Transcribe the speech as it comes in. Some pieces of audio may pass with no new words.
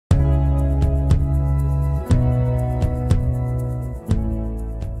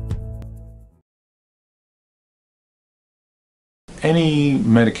Any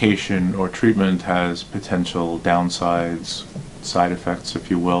medication or treatment has potential downsides, side effects, if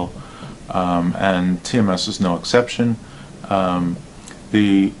you will, and TMS is no exception.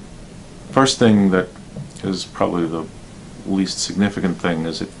 The first thing that is probably the least significant thing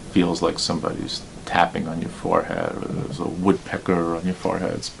is it feels like somebody's tapping on your forehead, or there's a woodpecker on your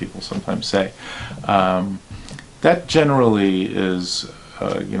forehead, as people sometimes say. That generally is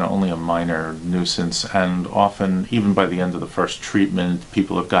only a minor nuisance, and often, even by the end of the first treatment,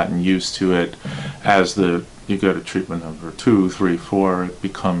 people have gotten used to it. As you go to treatment number 2, 3, 4, it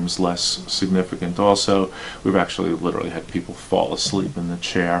becomes less significant also. We've actually literally had people fall asleep in the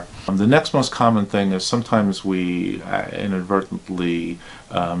chair. The next most common thing is sometimes we inadvertently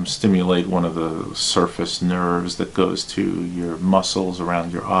stimulate one of the surface nerves that goes to your muscles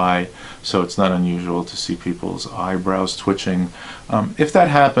around your eye, so it's not unusual to see people's eyebrows twitching. If that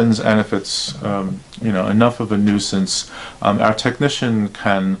happens, and if it's enough of a nuisance, our technician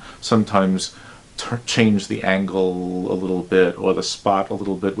can sometimes change the angle a little bit or the spot a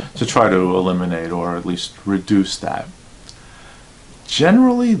little bit to try to eliminate or at least reduce that.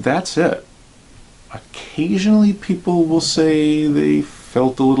 Generally, that's it. Occasionally people will say they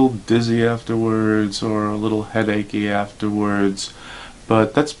felt a little dizzy afterwards or a little headachy afterwards,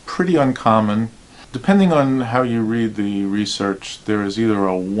 but that's pretty uncommon. Depending on how you read the research, there is either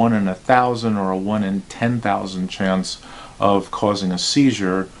a 1 in 1,000 or a 1 in 10,000 chance of causing a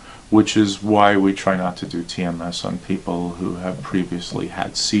seizure, which is why we try not to do TMS on people who have previously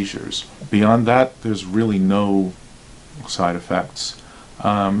had seizures. Beyond that, there's really no side effects.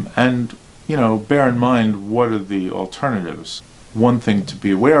 And bear in mind, what are the alternatives? One thing to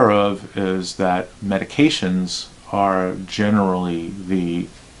be aware of is that medications are generally the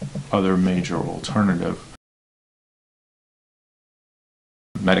other major alternative.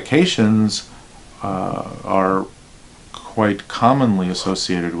 Medications are quite commonly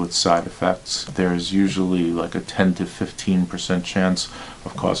associated with side effects. There's usually like a 10 to 15% chance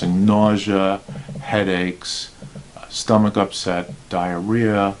of causing nausea, headaches, stomach upset,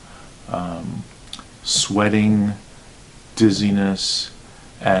 diarrhea, sweating, dizziness,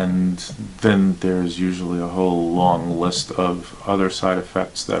 and then there's usually a whole long list of other side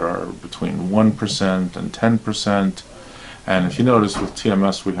effects that are between 1% and 10%. And if you notice, with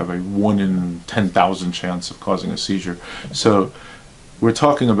TMS, we have a 1 in 10,000 chance of causing a seizure. So we're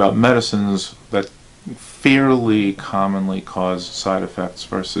talking about medicines that fairly commonly cause side effects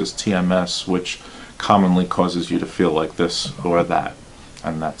versus TMS, which commonly causes you to feel like this or that.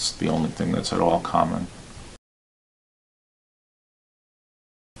 And that's the only thing that's at all common.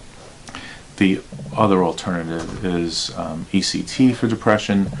 The other alternative is ECT for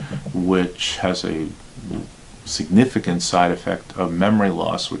depression, which has a significant side effect of memory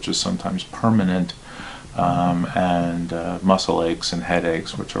loss, which is sometimes permanent, and muscle aches and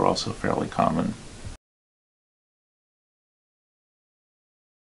headaches, which are also fairly common.